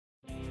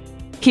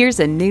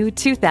Here's a new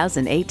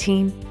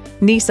 2018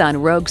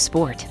 Nissan Rogue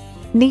Sport.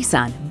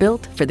 Nissan,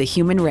 built for the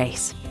human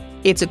race.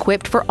 It's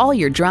equipped for all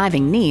your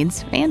driving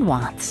needs and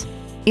wants.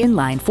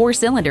 Inline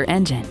 4-cylinder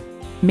engine,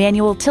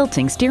 manual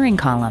tilting steering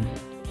column,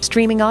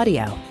 streaming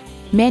audio,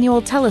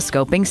 manual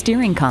telescoping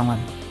steering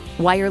column,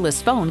 wireless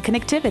phone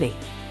connectivity,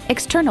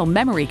 external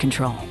memory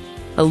control,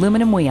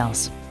 aluminum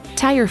wheels,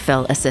 tire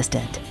fill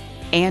assistant,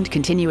 and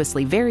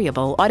continuously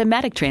variable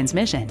automatic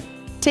transmission.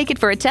 Take it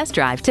for a test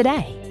drive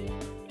today.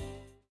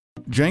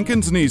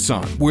 Jenkins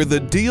Nissan, where the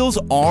deals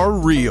are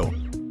real.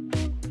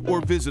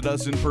 Or visit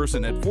us in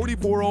person at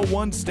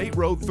 4401 State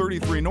Road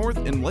 33 North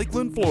in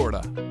Lakeland,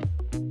 Florida.